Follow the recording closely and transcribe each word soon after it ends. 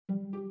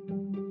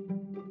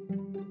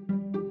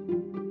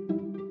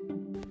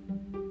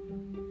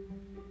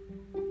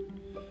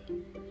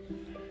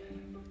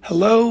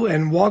Hello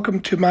and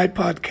welcome to my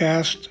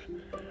podcast,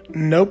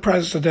 No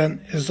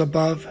President is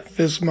Above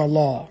FSMA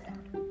Law.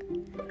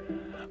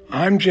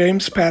 I'm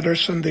James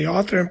Patterson, the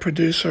author and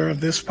producer of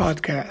this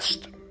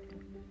podcast.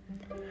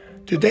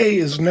 Today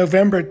is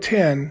November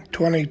 10,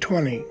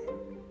 2020.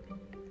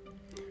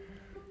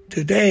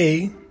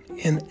 Today,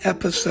 in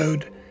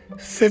episode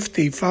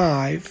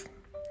 55,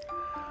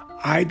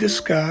 I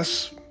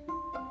discuss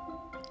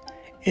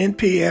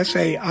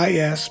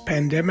NPSAIS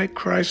Pandemic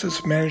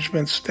Crisis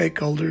Management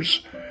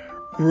stakeholders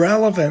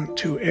relevant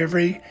to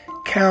every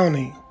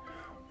county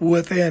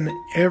within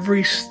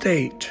every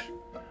state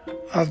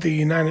of the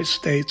United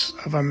States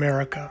of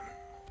America.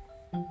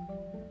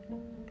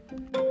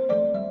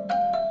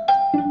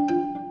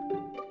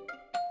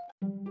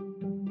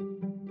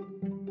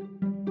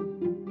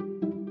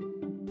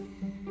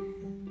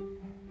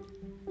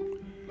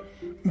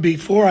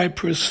 Before I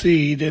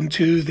proceed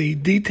into the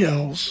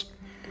details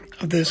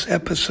of this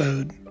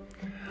episode,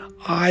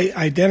 I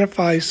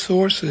identify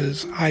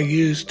sources I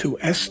use to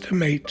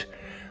estimate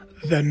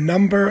the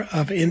number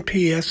of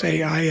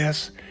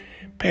NPSAIS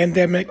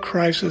Pandemic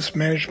Crisis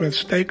Management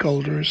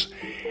stakeholders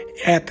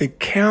at the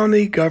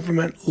county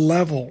government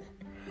level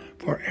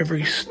for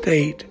every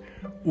state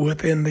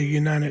within the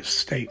United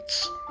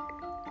States.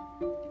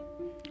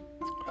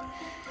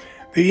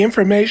 The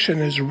information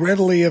is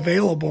readily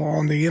available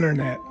on the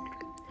internet.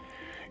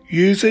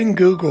 Using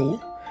Google,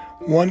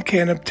 one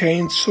can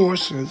obtain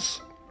sources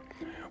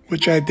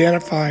which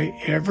identify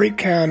every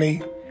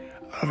county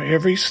of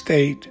every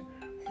state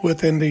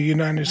within the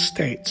United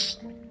States.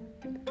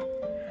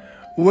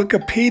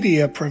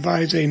 Wikipedia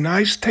provides a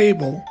nice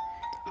table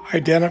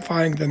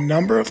identifying the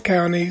number of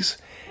counties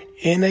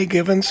in a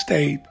given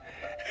state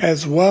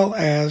as well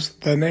as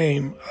the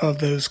name of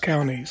those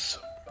counties.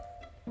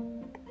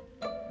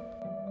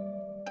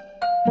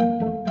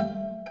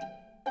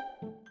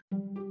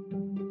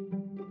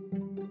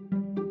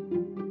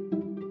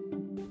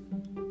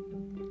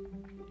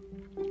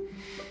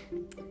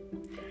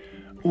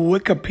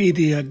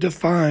 Wikipedia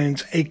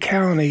defines a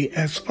county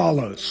as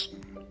follows.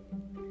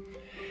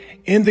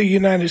 In the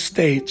United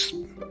States,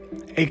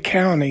 a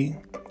county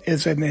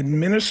is an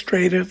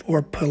administrative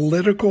or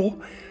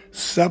political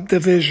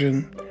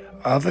subdivision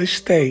of a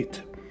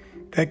state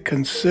that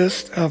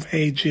consists of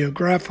a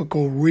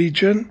geographical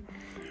region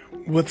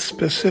with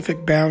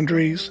specific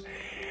boundaries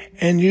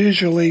and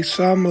usually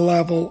some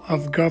level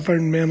of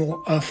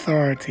governmental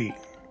authority.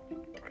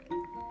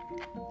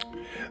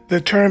 The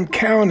term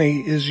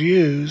county is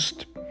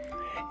used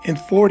in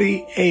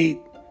 48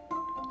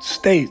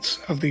 states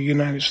of the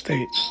United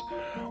States,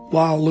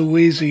 while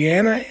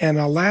Louisiana and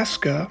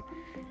Alaska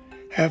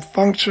have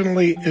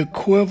functionally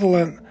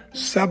equivalent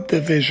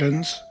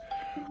subdivisions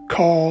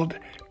called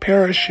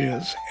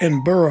parishes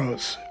and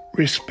boroughs,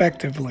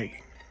 respectively.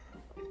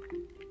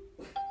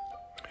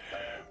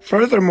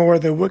 Furthermore,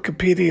 the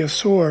Wikipedia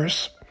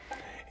source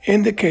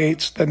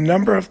indicates the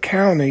number of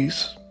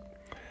counties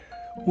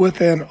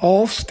within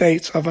all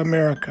states of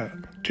America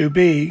to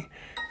be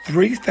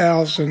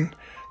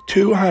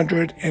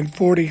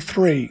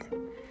 3,243,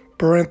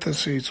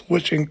 parentheses,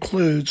 which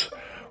includes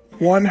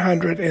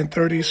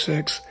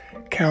 136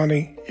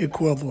 county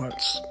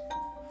equivalents.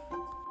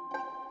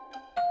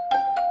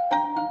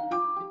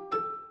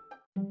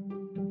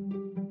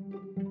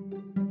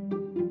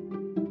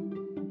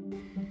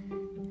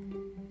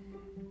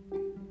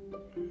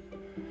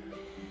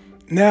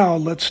 Now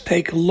let's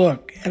take a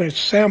look at a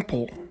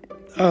sample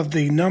of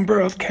the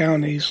number of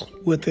counties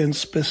within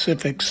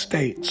specific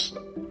states.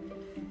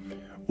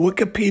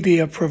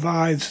 Wikipedia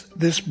provides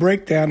this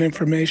breakdown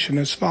information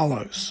as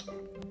follows.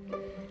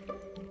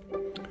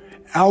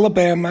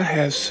 Alabama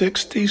has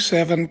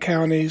 67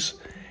 counties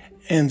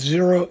and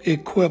 0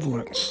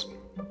 equivalents.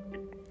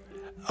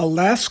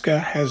 Alaska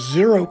has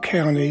 0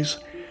 counties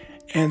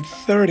and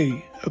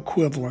 30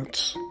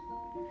 equivalents.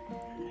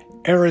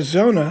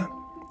 Arizona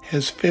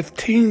has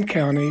 15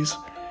 counties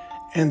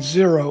and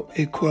 0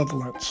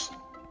 equivalents.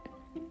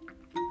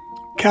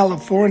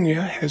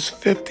 California has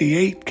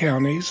 58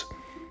 counties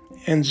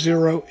and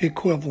 0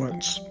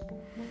 equivalents.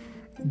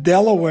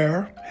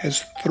 Delaware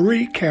has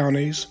 3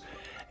 counties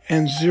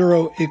and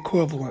 0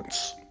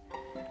 equivalents.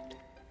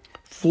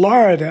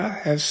 Florida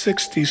has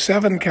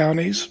 67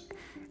 counties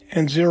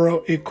and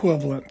 0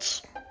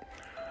 equivalents.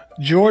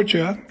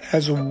 Georgia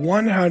has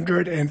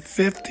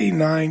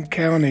 159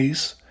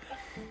 counties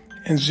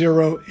and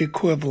 0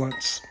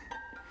 equivalents.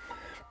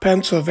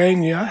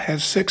 Pennsylvania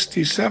has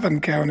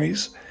 67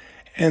 counties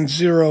and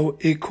 0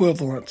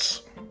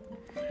 equivalents.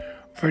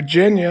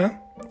 Virginia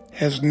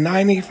has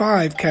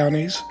 95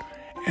 counties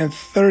and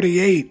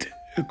 38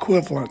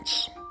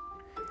 equivalents.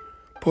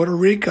 Puerto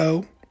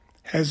Rico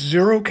has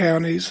 0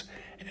 counties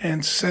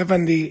and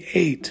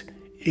 78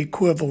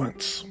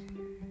 equivalents.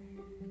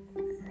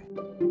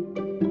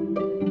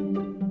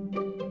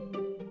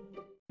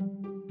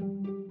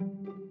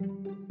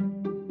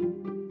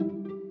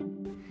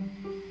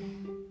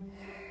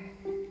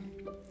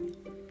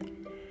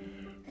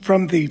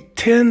 From the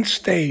 10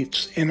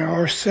 states in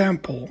our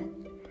sample,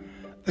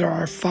 There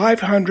are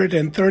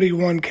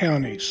 531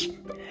 counties,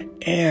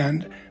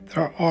 and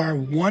there are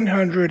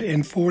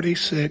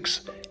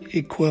 146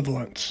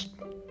 equivalents.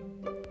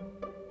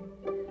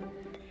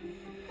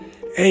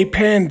 A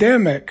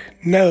pandemic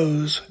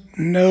knows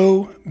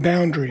no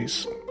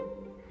boundaries.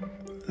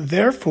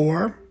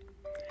 Therefore,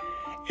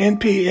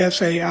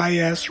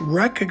 NPSAIS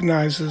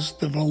recognizes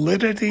the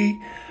validity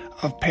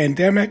of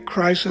pandemic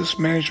crisis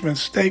management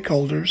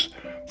stakeholders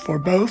for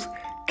both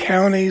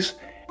counties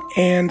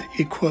and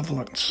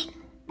equivalents.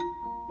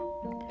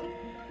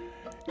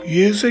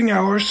 Using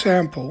our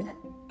sample,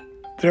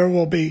 there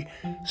will be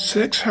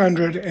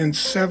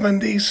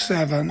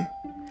 677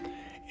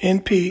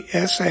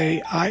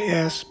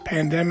 NPSAIS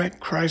pandemic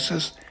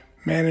crisis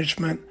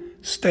management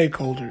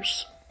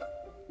stakeholders.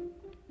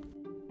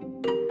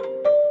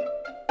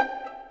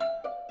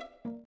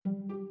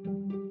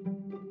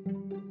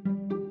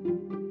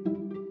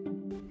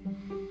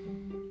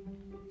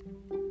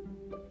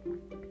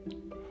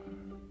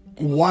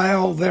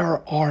 While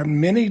there are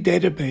many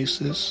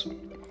databases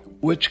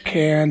which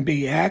can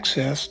be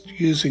accessed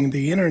using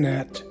the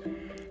internet,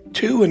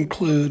 to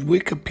include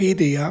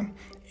Wikipedia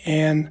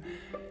and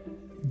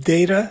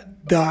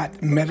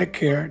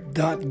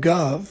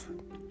data.medicare.gov,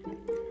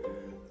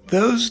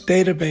 those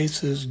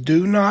databases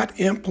do not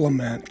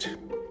implement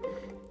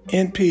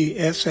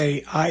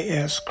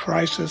NPSAIS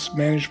crisis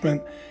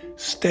management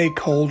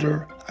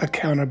stakeholder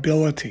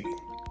accountability.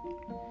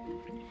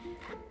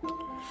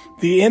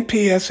 The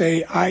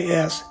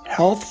NPSAIS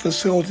Health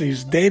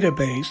Facilities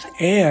Database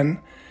and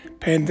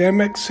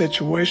Pandemic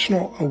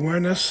Situational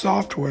Awareness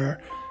Software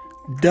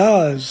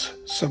does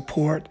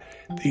support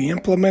the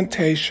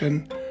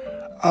implementation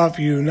of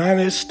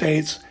United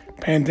States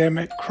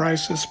pandemic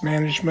crisis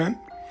management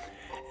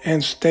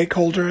and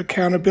stakeholder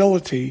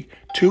accountability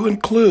to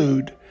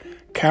include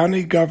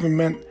county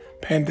government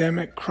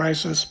pandemic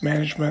crisis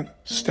management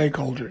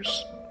stakeholders.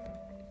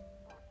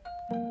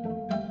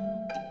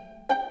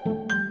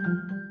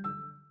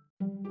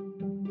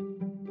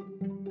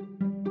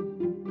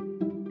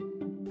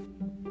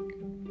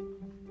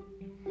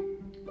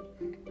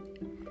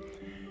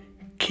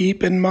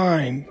 Keep in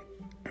mind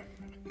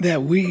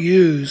that we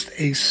used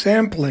a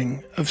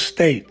sampling of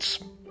states,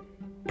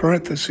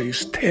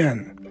 parentheses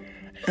 10,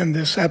 in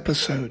this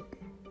episode.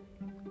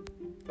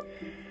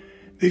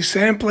 The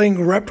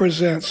sampling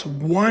represents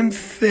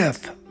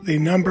 1/5 the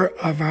number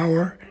of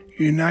our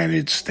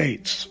United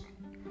States.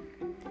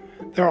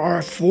 There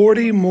are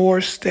 40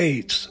 more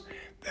states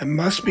that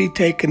must be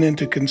taken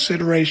into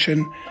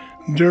consideration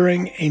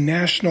during a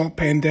national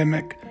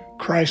pandemic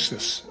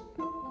crisis.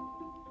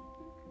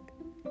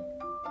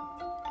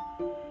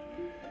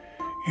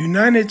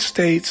 United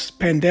States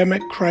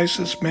pandemic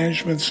crisis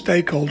management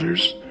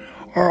stakeholders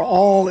are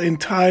all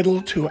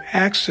entitled to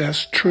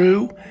access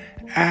true,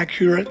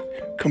 accurate,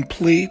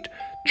 complete,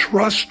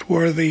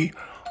 trustworthy,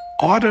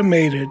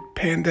 automated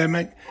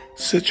pandemic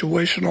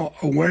situational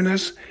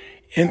awareness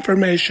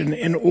information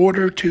in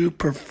order to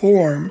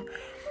perform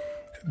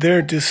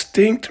their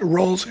distinct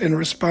roles and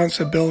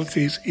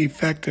responsibilities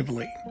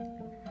effectively.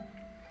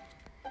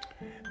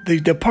 The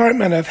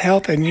Department of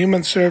Health and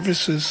Human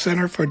Services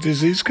Center for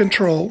Disease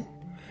Control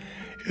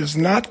is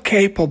not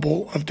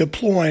capable of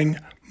deploying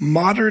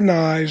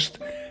modernized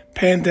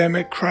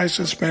pandemic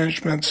crisis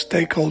management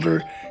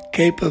stakeholder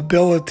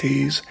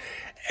capabilities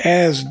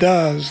as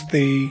does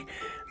the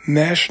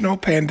National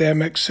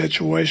Pandemic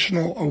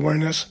Situational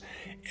Awareness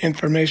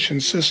Information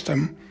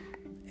System,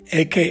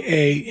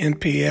 aka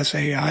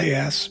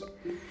NPSAIS,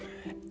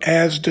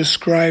 as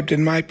described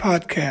in my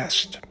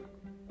podcast.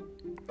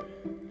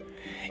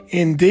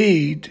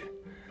 Indeed,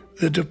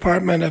 the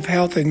Department of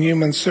Health and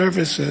Human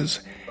Services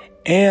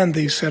and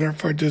the Center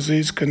for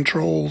Disease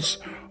Controls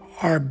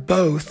are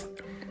both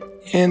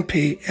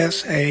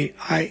NPSAIS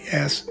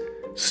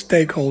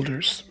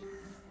stakeholders.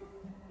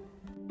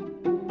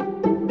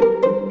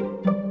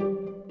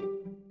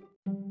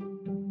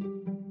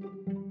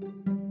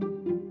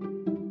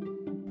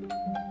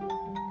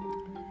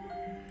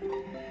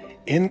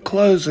 In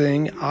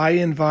closing, I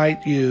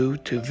invite you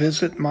to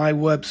visit my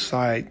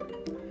website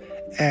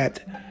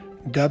at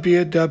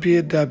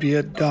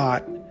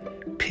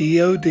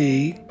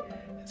www.podcastrillers.biz.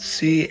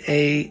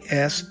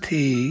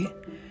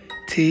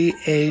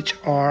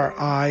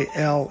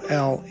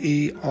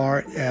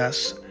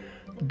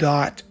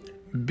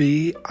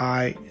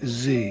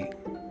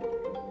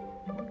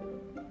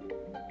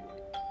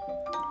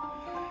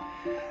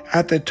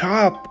 At the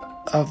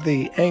top of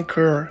the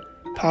Anchor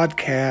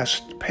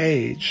podcast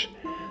page,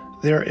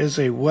 there is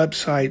a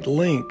website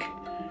link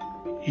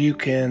you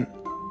can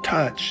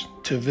touch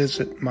to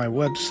visit my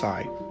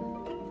website.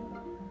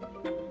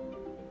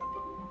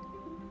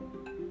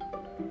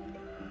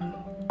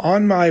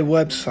 On my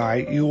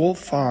website, you will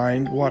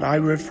find what I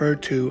refer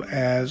to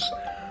as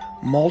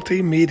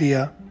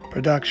multimedia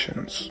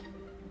productions.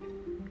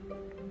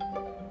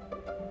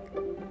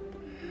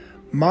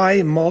 My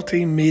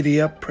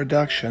multimedia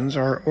productions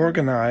are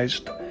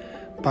organized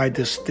by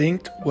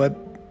distinct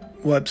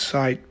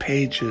website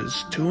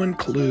pages to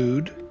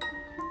include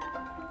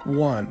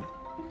 1.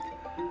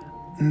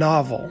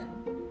 Novel.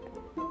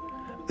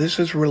 This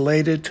is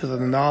related to the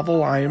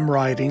novel I am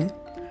writing,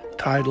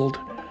 titled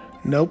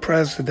No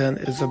President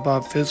is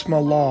Above FSMA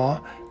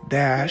Law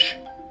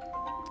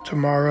 -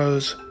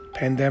 Tomorrow's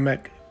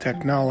Pandemic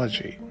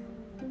Technology.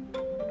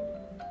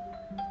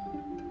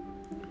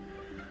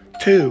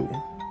 2.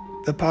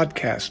 The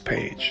podcast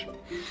page.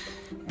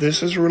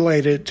 This is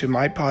related to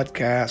my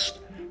podcast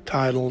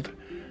titled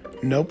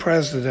No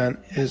President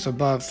is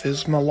Above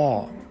FSMA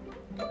Law.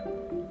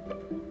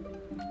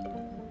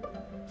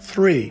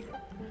 3.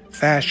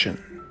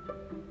 Fashion.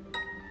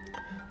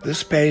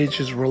 This page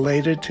is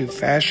related to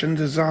fashion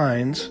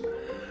designs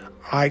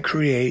I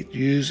create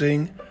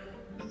using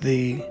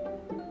the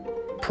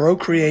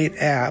Procreate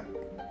app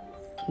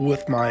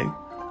with my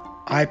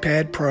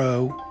iPad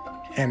Pro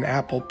and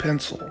Apple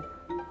Pencil.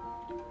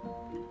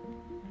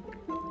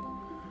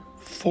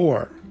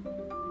 4.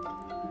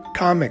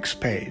 Comics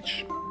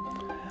page.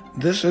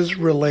 This is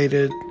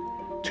related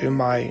to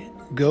my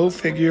Go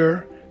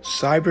Figure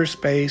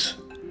Cyberspace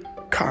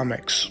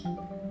comics.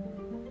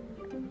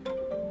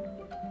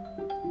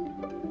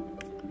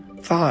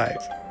 5.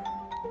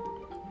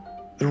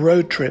 The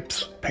Road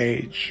Trips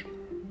page.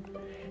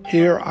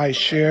 Here I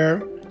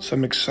share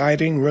some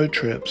exciting road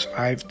trips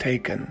I've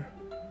taken.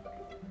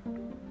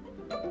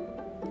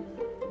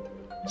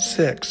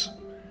 6.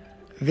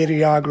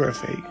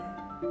 Videography.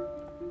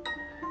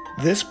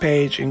 This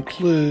page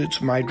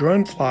includes my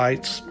drone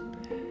flights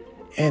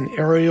and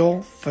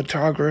aerial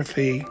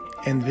photography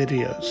and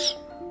videos.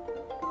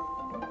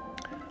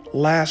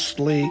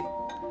 Lastly,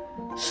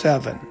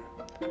 7.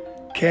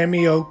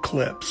 Cameo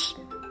clips.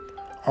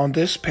 On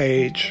this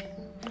page,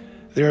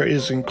 there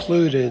is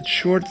included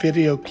short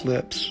video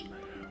clips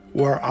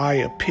where I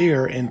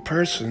appear in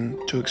person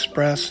to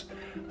express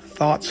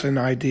thoughts and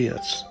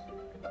ideas.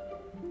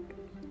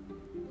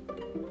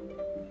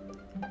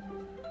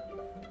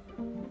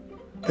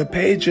 The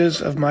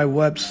pages of my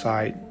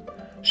website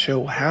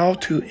show how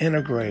to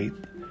integrate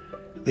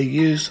the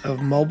use of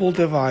mobile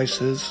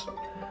devices,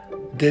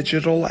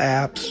 digital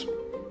apps,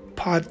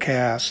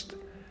 podcast,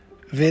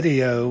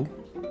 video,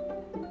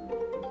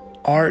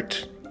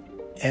 art,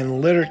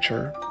 and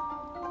literature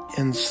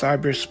in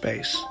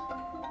cyberspace.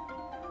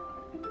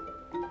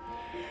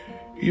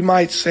 You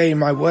might say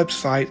my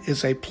website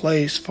is a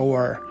place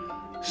for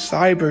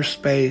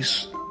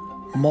cyberspace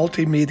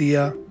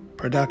multimedia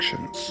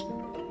productions.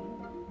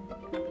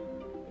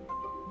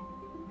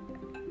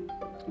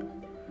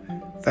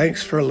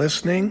 Thanks for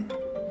listening.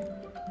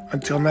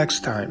 Until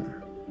next time.